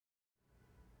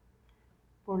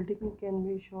Polytechnic can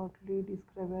be shortly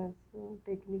described as a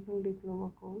technical diploma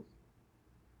course.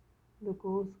 The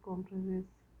course comprises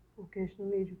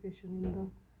vocational education in the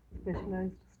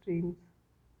specialized streams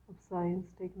of science,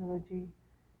 technology,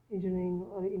 engineering,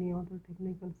 or any other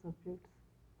technical subjects.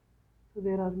 So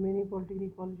there are many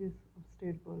polytechnic colleges of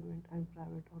state government and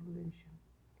private organizations.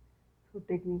 So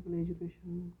technical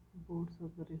education boards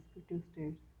of the respective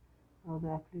states are the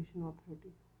affiliation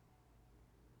authority.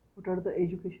 What are the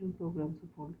education programs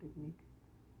of polytechnic?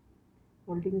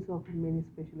 Polytechnics offer many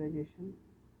specializations.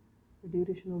 The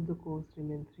duration of the course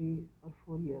remains 3 or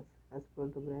 4 years as per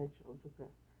the branch of the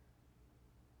grant.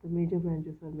 The major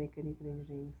branches are mechanical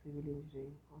engineering, civil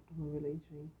engineering, automobile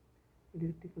engineering,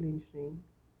 electrical engineering,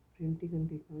 printing and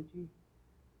technology,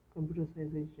 computer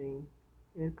science engineering,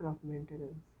 aircraft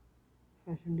maintenance,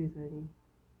 fashion designing,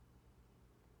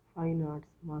 fine arts,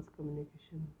 mass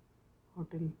communication,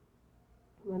 hotel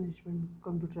management,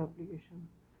 computer application,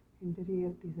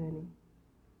 interior designing.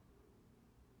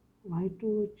 Why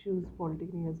to choose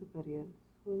polytechnic as a career?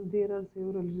 So there are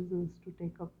several reasons to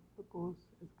take up the course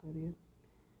as career.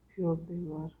 Few of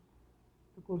them are: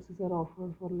 the courses are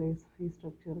offered for less fee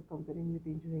structure comparing with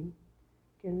engineering,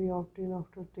 can be obtained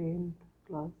after 10th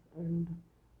class and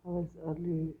avoids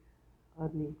early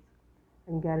earnings,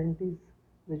 and guarantees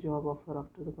the job offer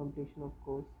after the completion of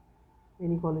course.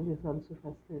 Many colleges also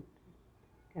facilitate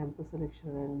campus selection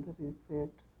and the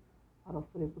refits are of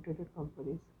reputed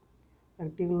companies.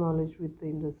 Practical knowledge with the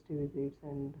industry visits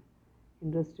and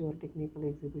industry or technical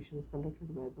exhibitions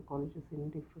conducted by the colleges in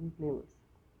different levels.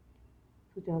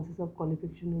 So chances of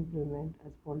qualification employment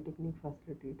as polytechnic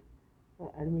facilitated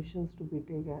the admissions to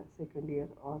BTech at second year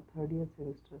or third year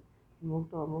semester in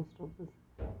most of the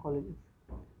colleges.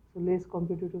 So less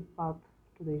competitive path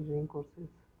to the engineering courses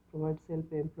provide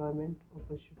self-employment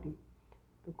opportunity.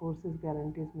 The courses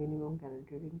guarantees minimum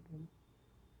guaranteed income,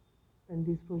 and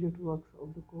these project works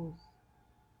of the course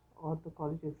or the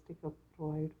colleges take up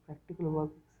provide practical work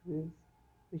experience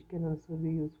which can also be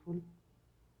useful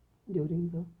during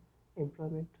the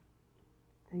employment.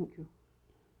 Thank you.